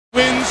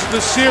the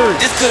series.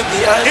 It's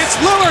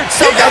Lillard.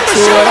 So He got back the to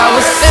shot what I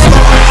was off. saying.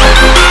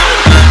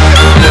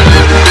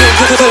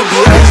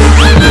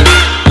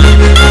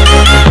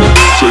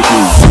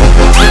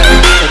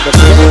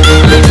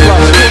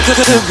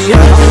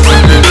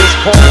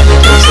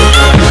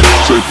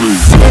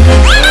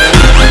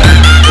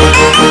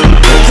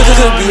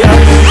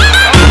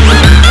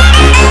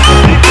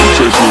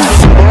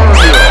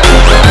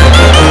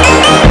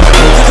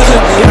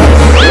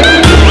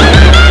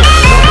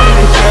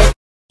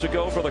 To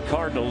go for the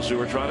Cardinals, who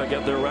are trying to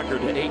get their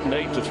record to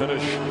 8-8 to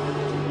finish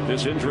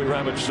this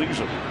injury-ravaged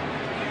season.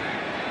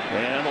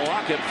 And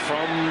Lockett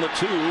from the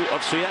 2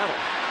 of Seattle.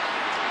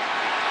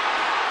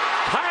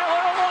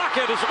 Tyler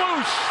Lockett is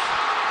loose.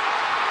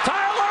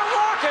 Tyler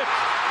Lockett.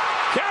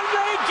 Can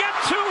they get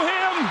to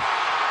him?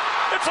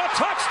 It's a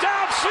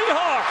touchdown,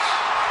 Seahawks.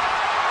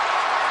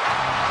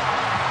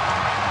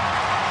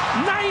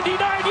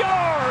 99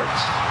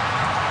 yards.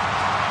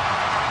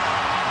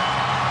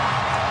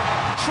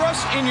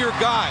 Trust in your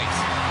guys.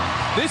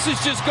 This is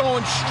just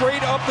going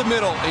straight up the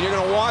middle, and you're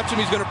going to watch him.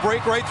 He's going to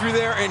break right through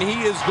there, and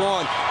he is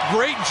gone.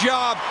 Great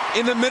job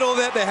in the middle of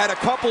that. They had a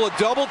couple of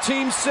double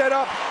teams set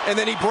up, and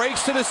then he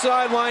breaks to the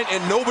sideline,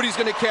 and nobody's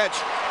going to catch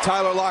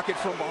Tyler Lockett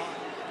from behind.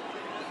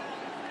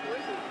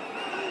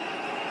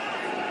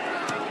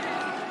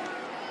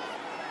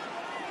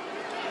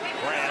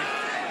 Brad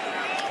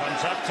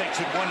comes up, takes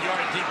it 1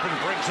 yard deep, and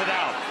brings it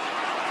out.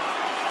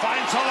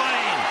 Finds a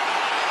lane.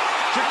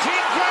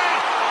 Shaquille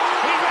Grant.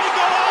 He may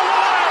go all the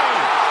way.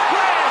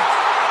 Grant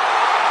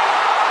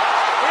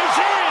is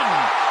in.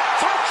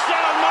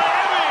 Touchdown,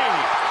 Miami.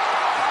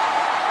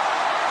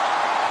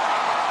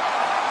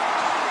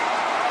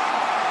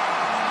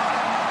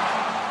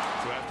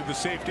 So after the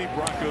safety,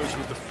 Broncos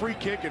with the free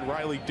kick, and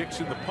Riley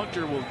Dixon, the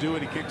punter, will do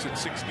it. He kicks it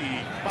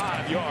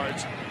 65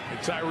 yards, and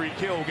Tyreek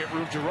Hill will get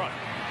room to run.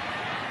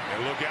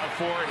 And look out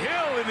for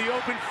Hill in the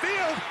open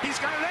field. He's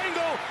got an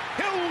angle.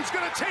 Hill's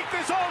going to take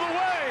this all the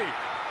way.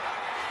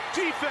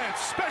 Defense,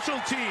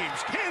 special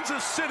teams,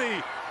 Kansas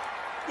City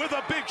with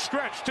a big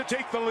stretch to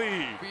take the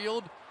lead.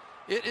 Field,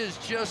 it is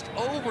just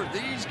over.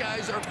 These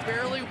guys are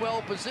fairly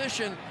well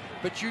positioned,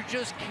 but you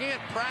just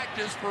can't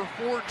practice for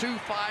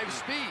 4.25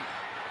 speed.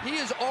 He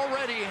has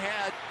already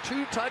had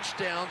 2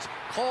 touchdowns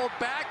called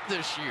back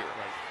this year.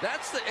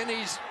 And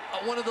he's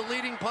one of the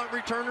leading punt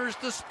returners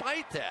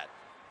despite that.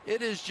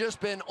 It has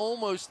just been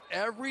almost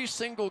every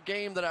single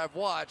game that I've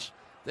watched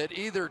that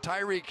either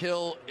Tyreek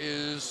Hill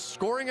is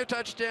scoring a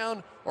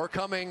touchdown or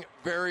coming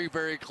very,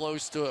 very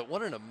close to it.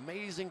 What an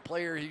amazing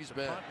player he's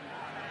been.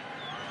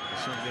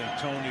 This is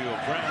Antonio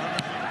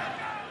Brown.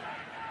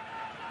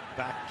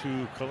 Back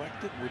to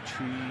collect it, which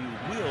he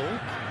will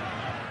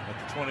at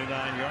the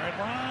 29-yard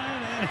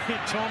line. And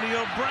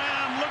Antonio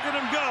Brown, look at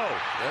him go.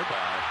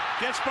 Goodbye.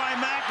 Gets by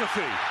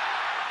McAfee.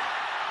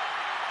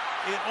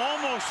 It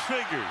almost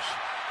figures.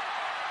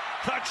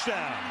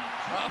 Touchdown.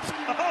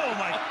 Oh,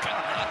 my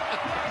God.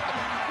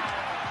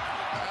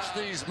 Watch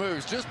these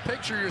moves. Just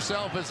picture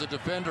yourself as a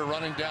defender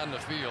running down the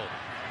field.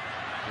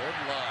 Good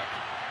luck.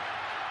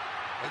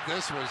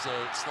 This was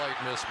a slight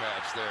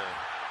mismatch there.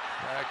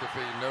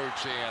 McAfee, no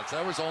chance.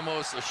 That was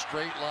almost a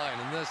straight line.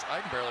 And this,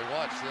 I can barely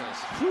watch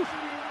this.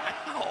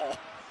 Ow.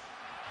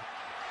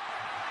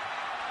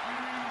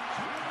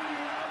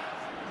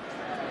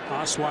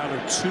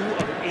 Osweiler 2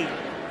 of 8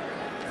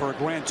 for a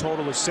grand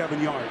total of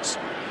 7 yards.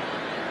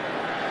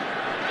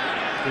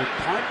 Good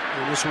punt,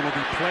 and this one will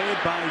be played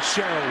by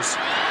Sherrills.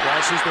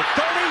 Crosses the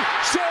 30.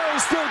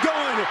 Sherrills still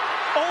going.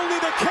 Only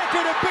the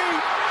kicker to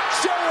beat.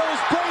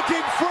 Sherrills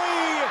breaking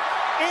free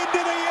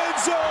into the end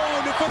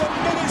zone for the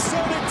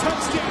Minnesota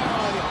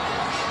touchdown.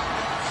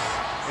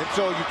 And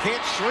so you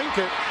can't shrink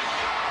it.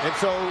 And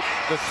so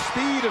the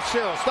speed of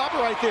Sherrills. Stop it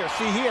right there.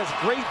 See, he has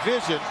great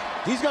vision.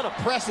 He's going to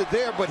press it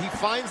there, but he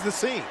finds the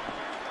seam.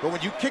 But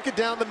when you kick it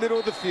down the middle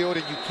of the field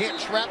and you can't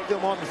trap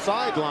them on the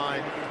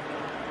sideline,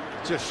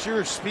 just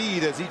sheer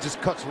speed as he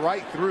just cuts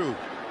right through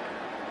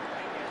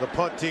the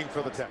punt team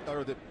for the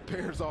or the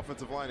Bears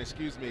offensive line,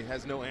 excuse me,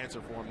 has no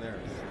answer for him there.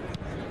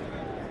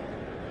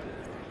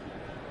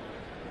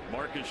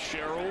 Marcus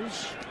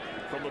Sherrills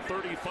from the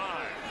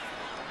 35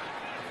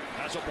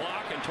 has a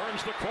block and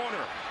turns the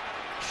corner.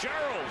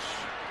 Sherrills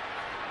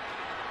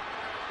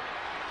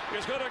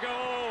is going to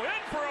go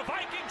in for a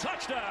Viking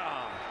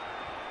touchdown.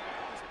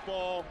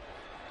 Ball.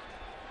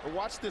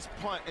 Watch this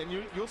punt, and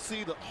you'll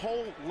see the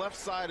whole left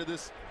side of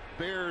this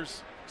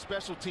Bears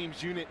special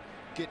teams unit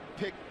get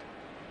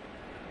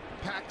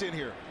packed in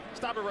here.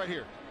 Stop it right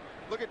here.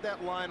 Look at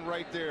that line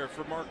right there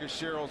for Marcus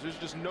Sherrills. There's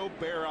just no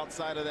Bear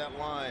outside of that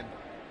line.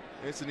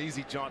 It's an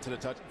easy jaunt to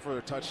the for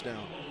a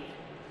touchdown.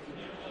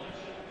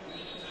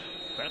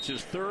 That's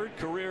his 3rd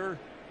career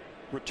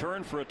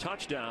return for a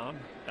touchdown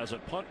as a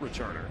punt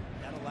returner.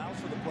 That allows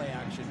for the play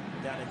action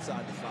down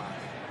inside the 5.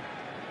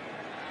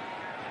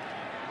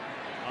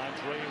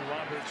 Andre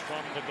Roberts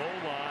from the goal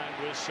line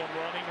with some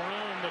running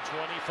room. The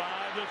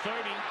 25 to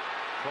 30.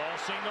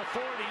 Crossing the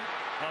 40.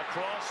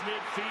 Across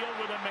midfield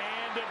with a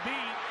man to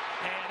beat.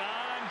 And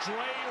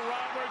Andre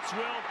Roberts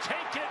will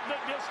take it the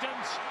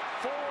distance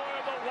for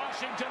the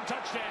Washington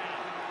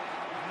touchdown.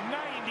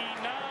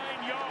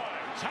 99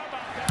 yards. How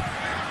about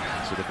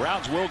that? So the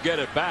Browns will get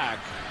it back.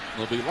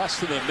 There'll be less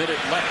than a minute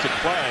left to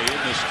play in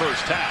this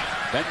first half.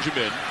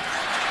 Benjamin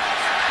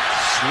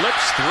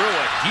slips through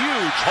a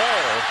huge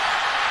hole.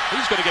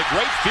 He's going to get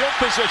great field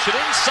position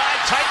inside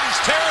Titans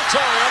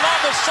territory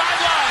along the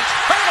sidelines.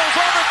 Hurdles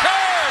over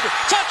Curd.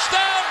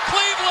 Touchdown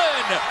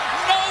Cleveland.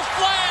 No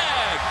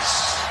flags.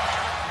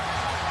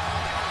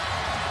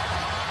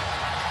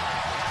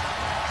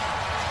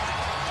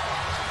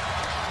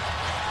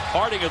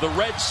 Parting of the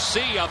Red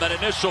Sea on that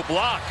initial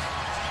block.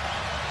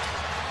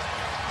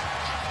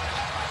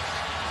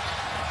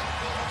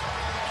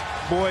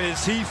 Boy,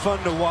 is he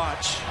fun to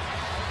watch.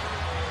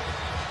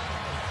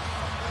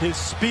 His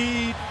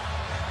speed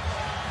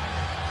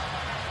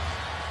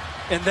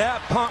and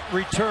that punt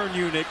return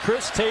unit.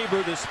 Chris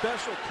Tabor, the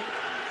special team.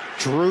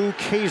 Drew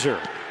Kaiser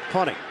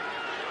punting.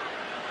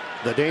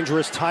 The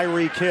dangerous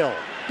Tyreek Hill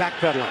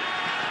backpedaling.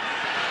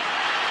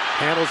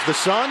 Handles the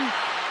sun.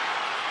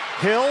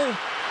 Hill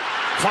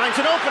finds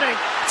an opening.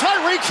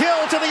 Tyreek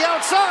Hill to the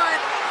outside.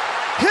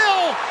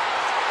 Hill,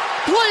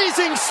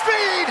 blazing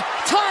speed.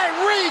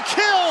 Tyreek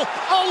Hill,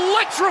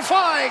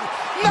 electrifying.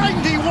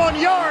 91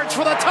 yards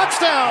for the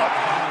touchdown.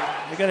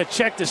 They're going to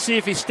check to see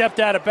if he stepped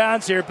out of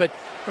bounds here, but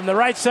from the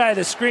right side of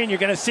the screen, you're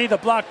going to see the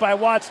block by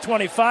Watts,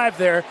 25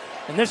 there.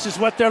 And this is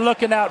what they're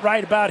looking at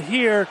right about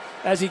here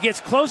as he gets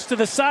close to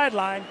the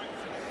sideline.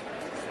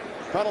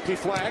 Penalty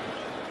flag.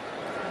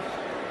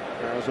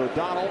 There's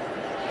O'Donnell.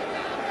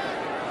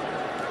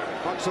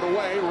 Punts it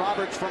away.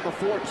 Roberts from the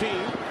 14.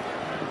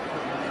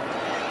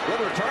 Good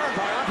return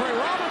by Andre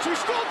Roberts. He's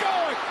still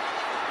going.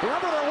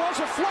 Remember, there was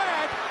a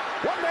flag.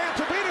 One man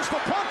to beat is the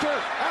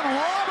punter. And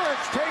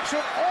Roberts takes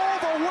it all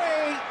the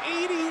way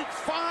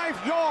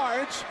 85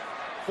 yards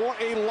for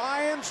a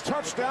Lions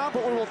touchdown.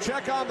 But we will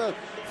check on the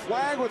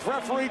flag with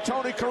referee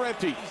Tony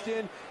Correnti.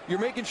 You're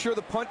making sure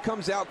the punt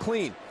comes out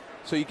clean.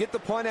 So you get the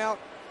punt out.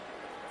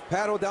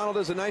 Pat O'Donnell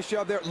does a nice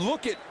job there.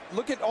 Look at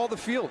all the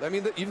field. I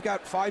mean, you've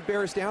got 5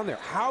 Bears down there.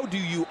 How do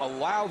you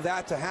allow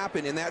that to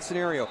happen in that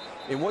scenario?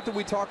 And what did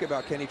we talk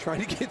about, Kenny?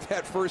 Trying to get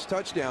that first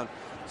touchdown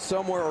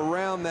somewhere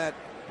around that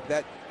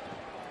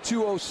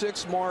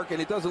 206 mark, and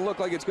it doesn't look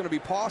like it's going to be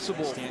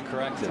possible. Stand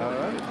corrected. All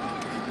right.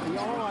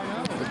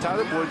 The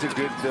Tyler Boyd's a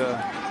good.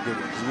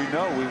 We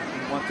know we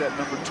want that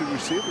number 2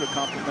 receiver to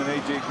complement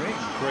A.J. Green.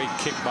 Great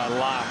kick by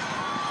Locke.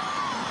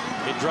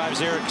 It drives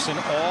Erickson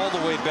all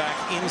the way back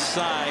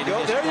inside.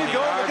 There you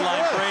go. Yard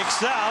line breaks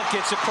out,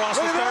 gets across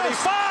the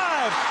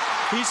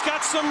 35. He's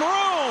got some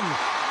room.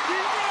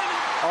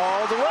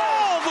 All the way.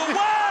 All the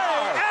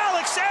way.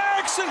 Alex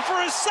Erickson for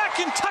his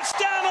second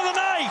touchdown of the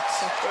night.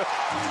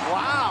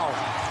 Wow.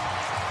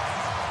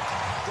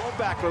 Going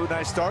back, really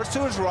nice. Starts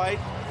to his right.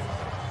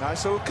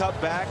 Nice little cut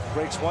back.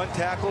 Breaks 1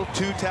 tackle,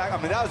 2 tackles.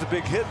 I mean, that was a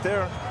big hit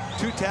there.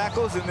 2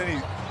 tackles, and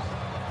then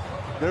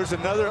there's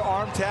another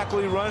arm tackle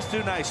he runs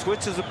through. Now he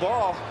switches the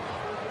ball,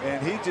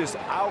 and he just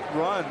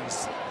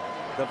outruns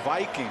the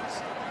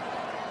Vikings.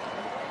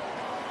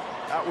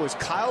 That was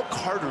Kyle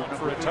Carter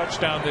for a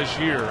touchdown this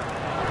year.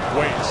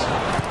 Waits.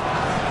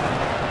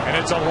 And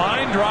it's a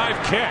line drive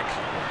kick.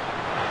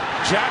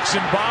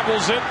 Jackson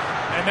bobbles it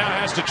and now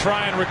has to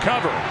try and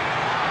recover.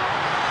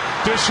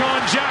 Deshaun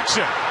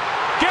Jackson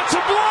gets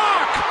a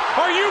block.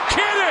 Are you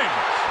kidding?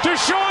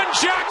 Deshaun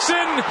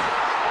Jackson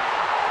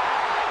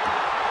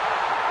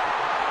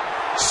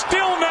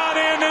still not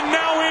in, and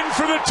now in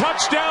for the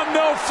touchdown.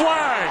 No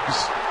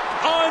flags.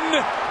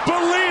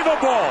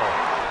 Unbelievable.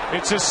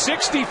 It's a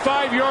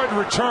 65-yard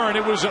return.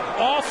 It was an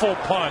awful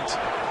punt.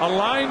 A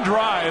line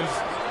drive.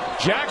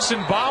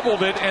 Jackson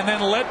bobbled it and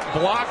then let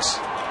blocks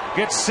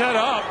get set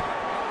up.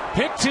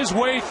 Picked his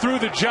way through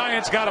the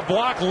Giants, got a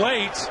block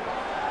late,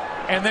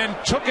 and then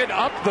took it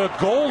up the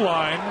goal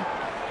line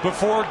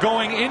before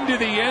going into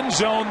the end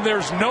zone.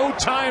 There's no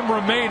time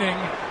remaining.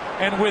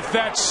 And with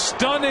that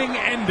stunning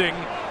ending,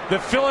 the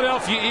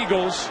Philadelphia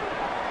Eagles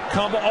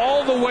come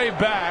all the way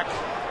back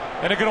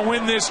and are going to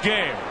win this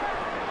game.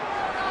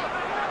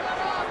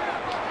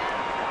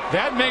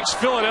 That makes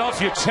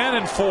Philadelphia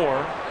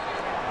 10-4.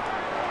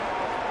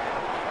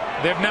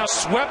 They've now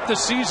swept the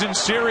season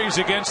series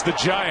against the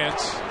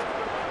Giants.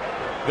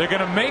 They're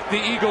going to make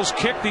the Eagles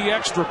kick the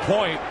extra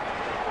point.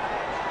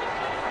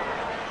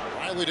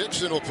 Riley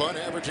Dixon will punt,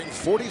 averaging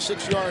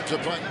 46 yards a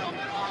punt.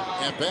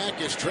 And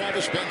back is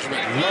Travis Benjamin.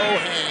 Low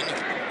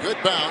hang, good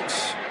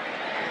bounce.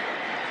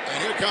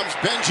 And here comes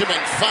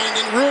Benjamin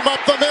finding room up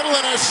the middle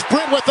and a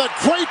sprint with a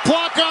great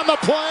block on the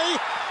play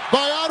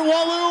by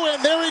Onwualu,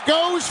 and there he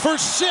goes for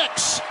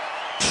 6.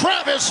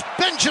 Travis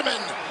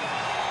Benjamin.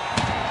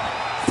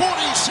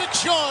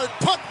 46-yard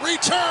punt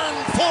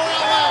return for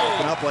LA.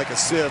 Open up like a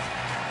sieve.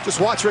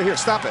 Just watch right here.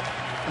 Stop it.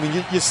 I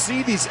mean, you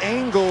see these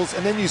angles,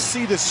 and then you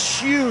see this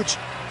huge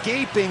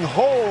gaping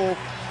hole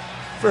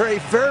for a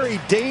very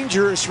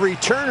dangerous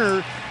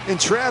returner in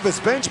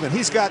Travis Benjamin.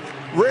 He's got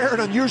rare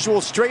and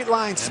unusual straight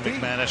line speed.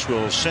 McManus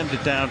will send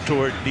it down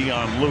toward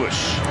Dion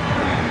Lewis.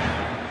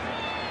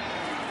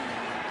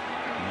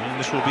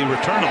 this will be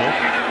returnable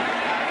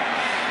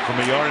from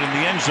a yard in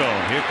the end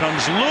zone. Here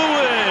comes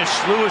Lewis.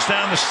 Lewis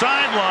down the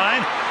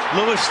sideline.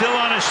 Lewis still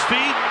on his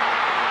feet.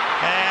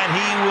 And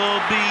he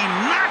will be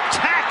not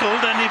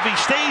tackled. And if he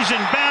stays in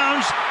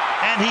bounds,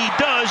 and he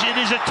does, it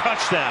is a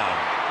touchdown.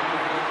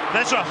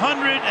 That's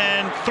 103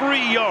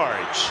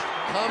 yards.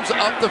 Comes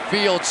up the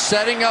field,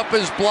 setting up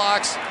his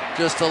blocks.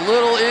 Just a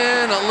little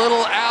in, a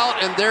little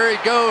out, and there he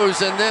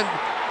goes. And then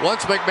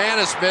once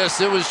McManus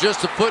missed, it was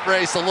just a foot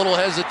race, a little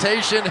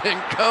hesitation,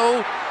 and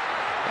go.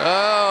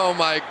 Oh,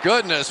 my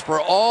goodness. For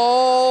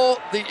all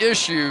the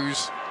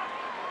issues,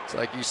 it's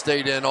like he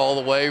stayed in all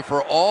the way.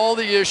 For all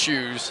the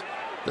issues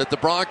that the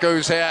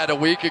Broncos had a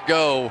week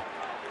ago,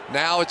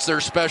 now it's their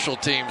special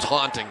teams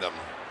haunting them.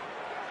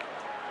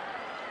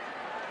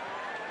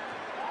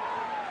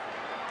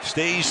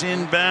 Stays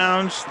in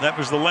bounds. That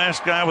was the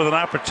last guy with an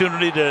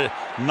opportunity to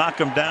knock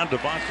him down.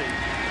 Devontae.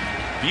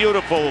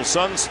 Beautiful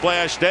sun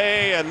splash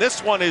day, and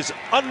this one is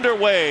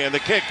underway, and the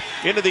kick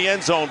into the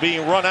end zone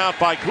being run out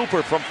by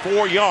Cooper from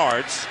 4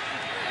 yards.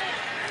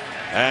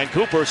 And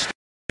Cooper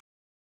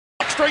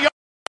extra yard,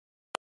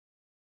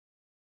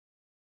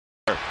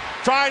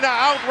 trying to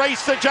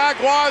outrace the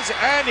Jaguars,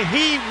 and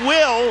he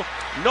will.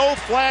 No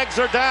flags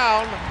are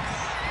down.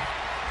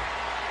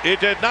 It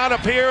did not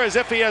appear as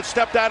if he had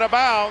stepped out of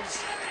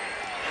bounds.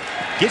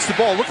 Gets the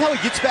ball. Look how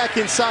he gets back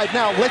inside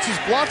now. Lets his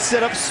block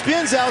set up.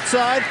 Spins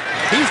outside.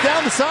 He's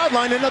down the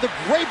sideline. Another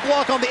great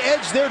block on the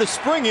edge there to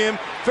spring him.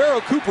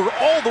 Pharoh Cooper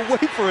all the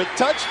way for a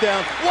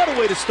touchdown. What a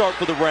way to start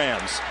for the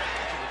Rams.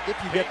 If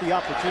you get the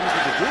opportunity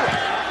to do it.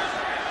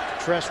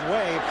 Tress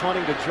Way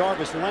punting to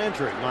Jarvis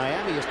Landry.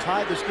 Miami has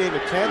tied this game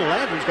at 10.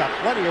 Landry's got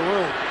plenty of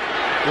room.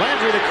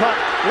 Landry to cut.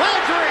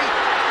 Landry!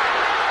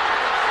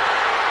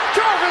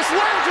 Jarvis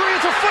Landry,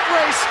 it's a foot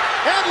race,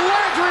 and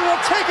Landry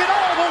will take it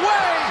all the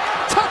way.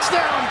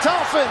 Touchdown,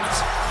 Dolphins.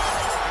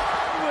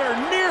 We're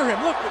near him.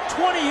 Look,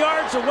 20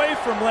 yards away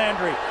from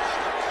Landry.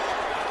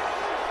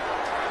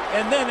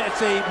 And then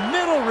it's a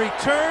middle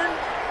return.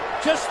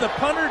 Just the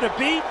punter to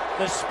beat.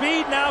 The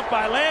speed now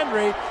by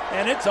Landry,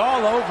 and it's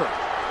all over.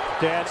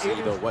 Dan,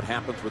 what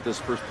happens with this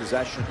first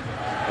possession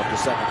of the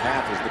second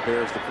half is the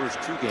Bears, the first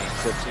 2 games,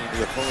 have seen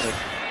the opponent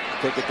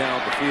take it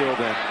down the field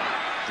and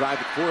drive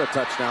it for a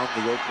touchdown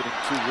the opening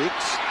 2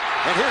 weeks.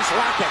 And here's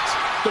Lockett,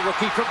 the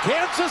rookie from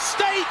Kansas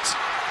State,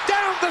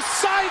 down the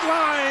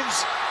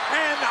sidelines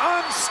and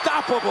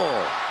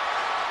unstoppable.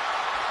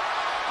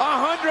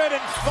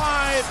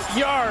 105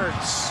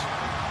 yards.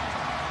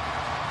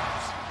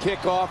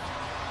 Kickoff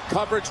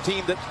coverage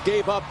team that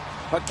gave up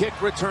a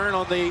kick return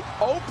on the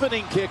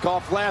opening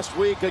kickoff last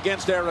week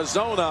against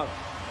Arizona.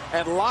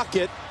 And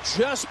Lockett,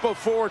 just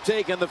before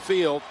taking the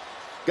field,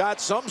 got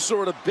some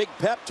sort of big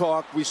pep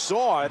talk. We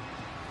saw it.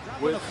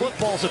 The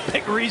football's a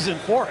big reason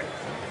for it.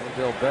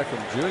 Odell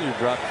Beckham Jr.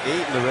 dropped 8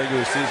 in the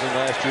regular season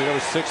last year. That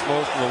was 6th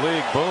most in the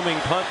league. Booming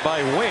punt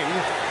by Wing.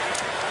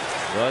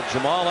 But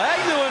Jamal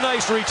Agnew, a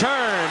nice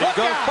return. It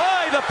goes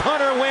by the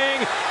punter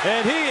Wing,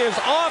 and he is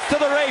off to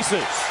the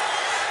races.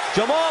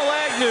 Jamal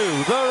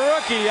Agnew, the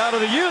rookie out of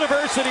the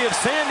University of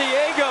San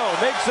Diego,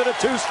 makes it a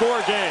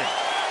 2-score game.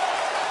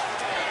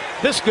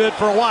 This good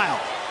for a while.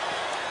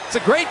 It's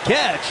a great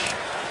catch.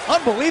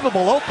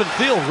 Unbelievable open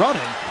field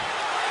running.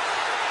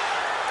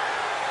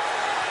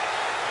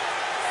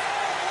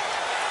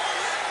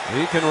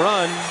 He can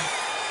run.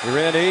 He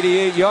ran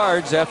 88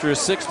 yards after a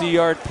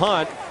 60-yard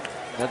punt.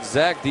 That's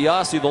Zach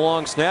Diassi, the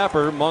long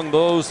snapper, among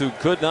those who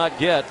could not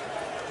get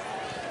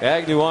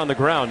Agnew on the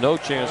ground. No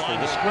chance for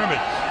the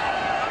scrimmage.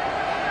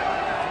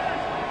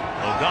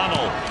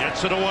 O'Donnell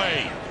gets it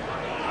away.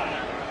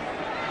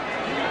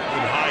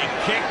 Good high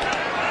kick.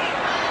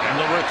 And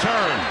the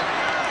return.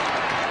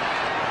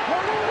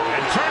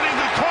 And turning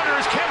the corner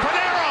is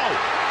Campanaro.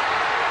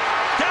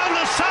 Down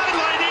the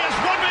sideline. He has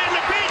one man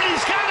to beat.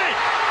 He's got it.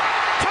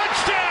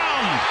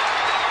 Touchdown.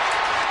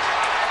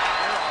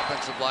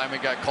 Offensive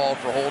lineman got called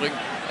for holding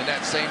in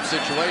that same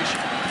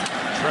situation.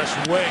 Tress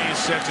Way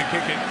set to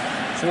kick it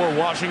for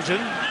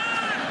Washington.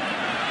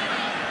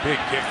 Big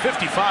kick,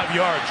 55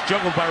 yards,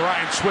 juggled by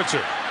Ryan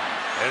Switzer.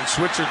 And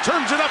Switzer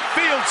turns it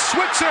upfield.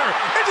 Switzer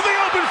into the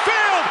open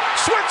field.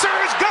 Switzer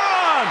is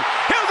gone.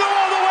 He'll go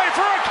all the way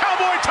for a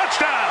Cowboy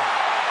touchdown.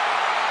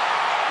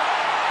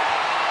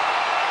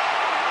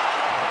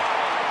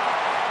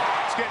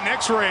 He's getting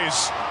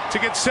x-rays to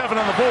get 7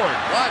 on the board.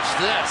 Watch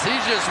this.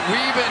 He's just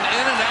weaving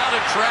in and out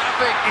of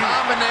traffic.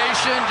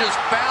 Combination,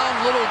 just found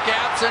little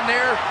gaps in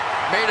there.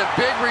 Made a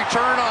big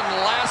return on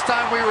the last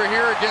time we were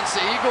here against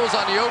the Eagles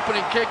on the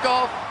opening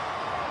kickoff.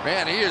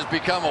 Man, he has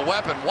become a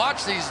weapon.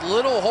 Watch these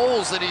little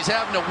holes that he's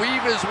having to weave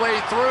his way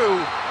through,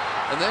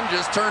 and then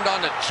just turned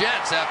on the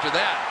Jets after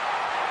that.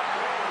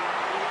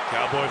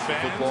 Cowboy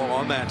fans. Football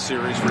on that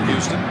series for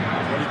Houston.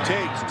 What it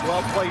takes,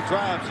 12-play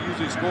drives to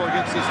usually score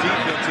against this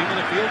defense, even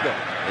a field goal.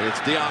 It's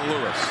Dion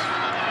Lewis.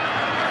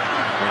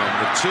 From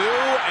the 2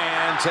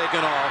 and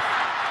taken off.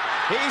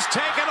 He's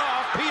taken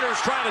off.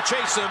 Peters trying to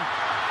chase him.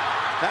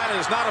 That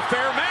is not a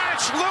fair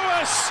match.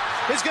 Lewis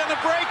is going to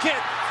break it.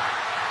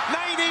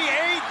 98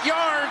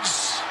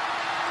 yards.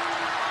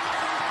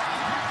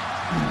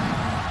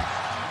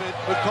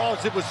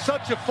 because it was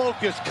such a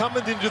focus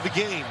coming into the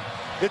game.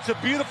 It's a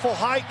beautiful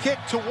high kick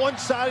to one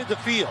side of the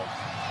field.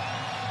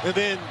 And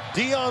then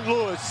Dion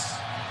Lewis,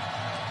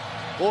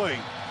 boy,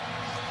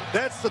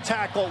 that's the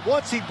tackle.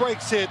 Once he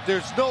breaks it,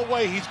 there's no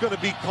way he's going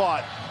to be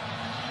caught.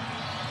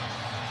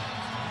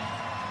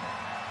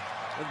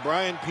 And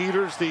Brian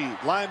Peters, the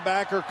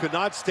linebacker, could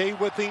not stay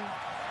with him.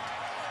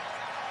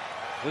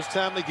 This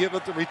time they give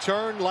it the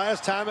return.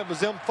 Last time it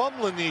was them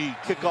fumbling the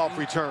kickoff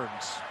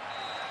returns.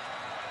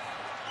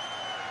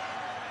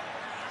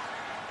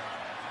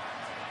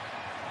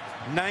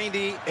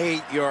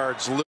 $98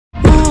 yards. Who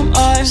am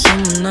I?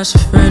 Someone that's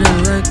afraid to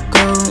let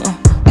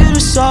go. You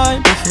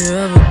decide if you're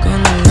ever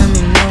gonna let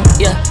me know.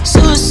 Yeah,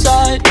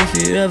 suicide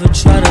if you ever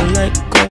try to let go.